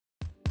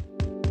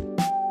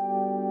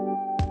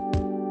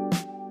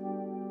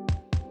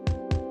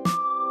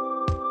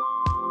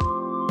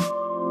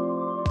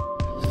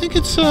think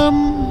it's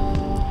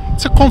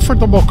a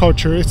comfortable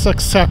culture. It's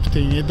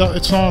accepting.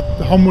 It's not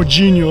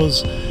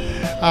homogeneous,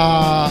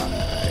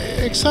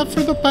 except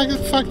for the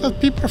fact that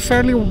people are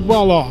fairly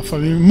well off. I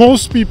mean,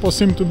 most people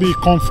seem to be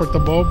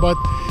comfortable, but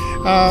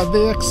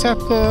they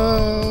accept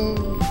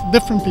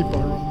different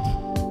people around.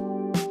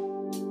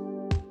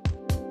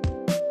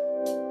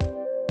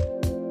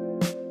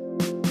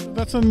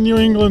 That's a New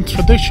England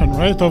tradition,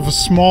 right, of a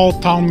small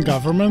town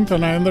government,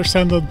 and I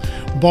understand that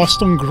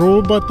Boston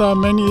grew, but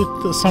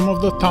some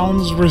of the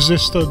towns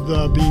resisted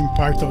being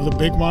part of the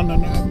big one,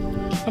 and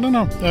I don't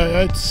know.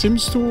 It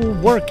seems to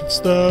work. It's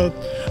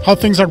how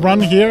things are run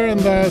here, and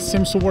it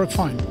seems to work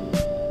fine.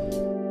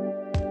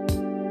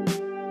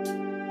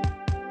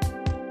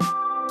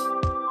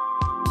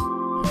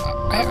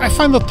 I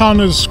find the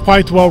town is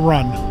quite well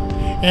run.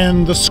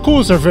 And the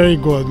schools are very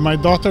good. My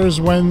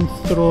daughters went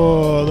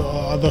through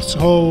the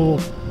whole,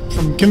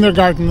 from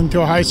kindergarten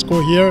until high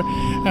school here,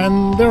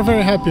 and they're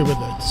very happy with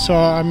it. So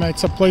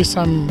it's a place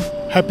I'm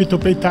happy to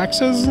pay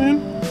taxes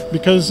in,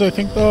 because I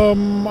think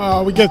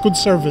we get good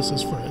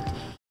services for it.